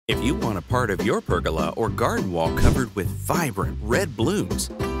If you want a part of your pergola or garden wall covered with vibrant red blooms,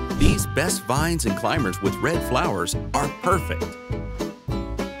 these best vines and climbers with red flowers are perfect.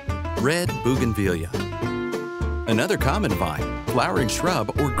 Red bougainvillea. Another common vine, flowering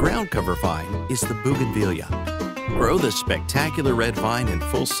shrub, or ground cover vine is the bougainvillea. Grow this spectacular red vine in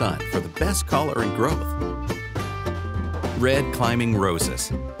full sun for the best color and growth. Red climbing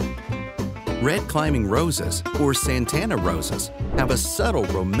roses. Red climbing roses, or Santana roses, have a subtle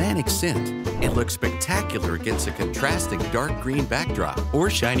romantic scent and look spectacular against a contrasting dark green backdrop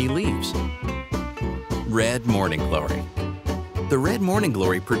or shiny leaves. Red morning glory. The red morning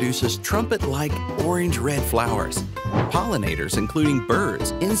glory produces trumpet-like orange-red flowers. Pollinators, including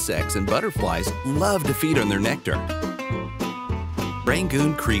birds, insects, and butterflies, love to feed on their nectar.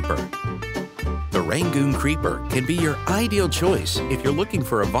 Rangoon Creeper. The Rangoon Creeper can be your ideal choice if you're looking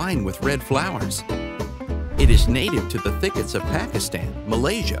for a vine with red flowers. It is native to the thickets of Pakistan,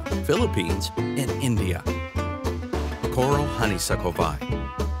 Malaysia, Philippines, and India. Coral honeysuckle vine.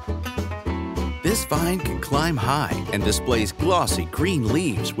 This vine can climb high and displays glossy green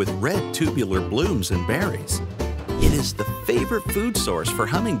leaves with red tubular blooms and berries. It is the favorite food source for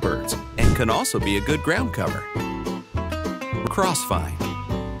hummingbirds and can also be a good ground cover. Cross vine.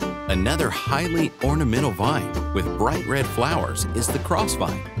 Another highly ornamental vine with bright red flowers is the cross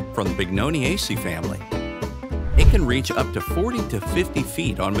vine from the Bignoniaceae family. It can reach up to 40 to 50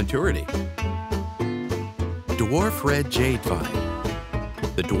 feet on maturity. Dwarf red jade vine.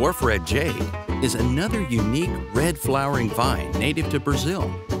 The dwarf red jade is another unique red flowering vine native to Brazil.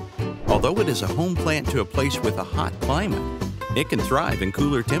 Although it is a home plant to a place with a hot climate, it can thrive in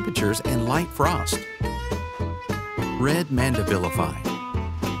cooler temperatures and light frost. Red mandevilla vine.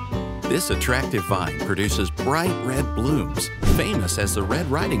 This attractive vine produces bright red blooms, famous as the Red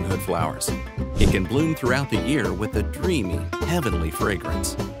Riding Hood flowers. It can bloom throughout the year with a dreamy, heavenly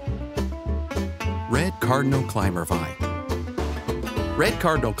fragrance. Red cardinal climber vine. Red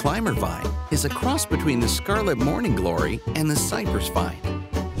cardinal climber vine is a cross between the scarlet morning glory and the cypress vine.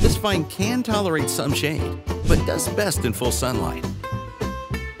 This vine can tolerate some shade, but does best in full sunlight.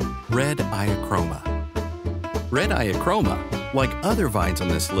 Red iochroma. Red iochroma, like other vines on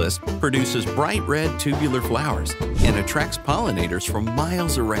this list, produces bright red tubular flowers and attracts pollinators from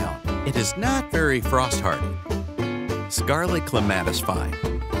miles around. It is not very frost-hardy. Scarlet clematis vine.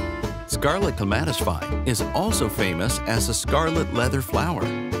 Scarlet clematis vine is also famous as a scarlet leather flower,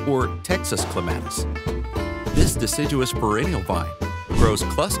 or Texas clematis. This deciduous perennial vine grows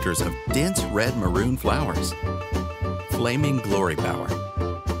clusters of dense red-maroon flowers. Flaming glory bower.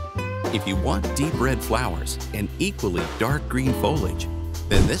 If you want deep red flowers and equally dark green foliage,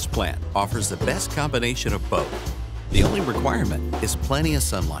 then this plant offers the best combination of both. The only requirement is plenty of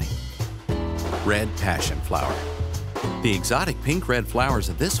sunlight. Red passion flower. The exotic pink-red flowers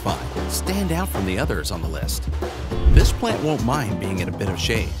of this vine stand out from the others on the list. This plant won't mind being in a bit of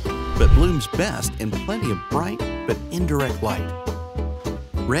shade, but blooms best in plenty of bright but indirect light.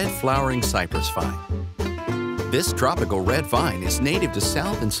 Red flowering cypress vine. This tropical red vine is native to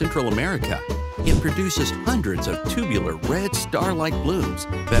South and Central America. It produces hundreds of tubular red star-like blooms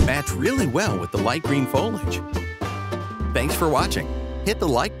that match really well with the light green foliage. Thanks for watching. Hit the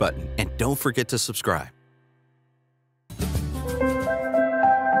like button and don't forget to subscribe.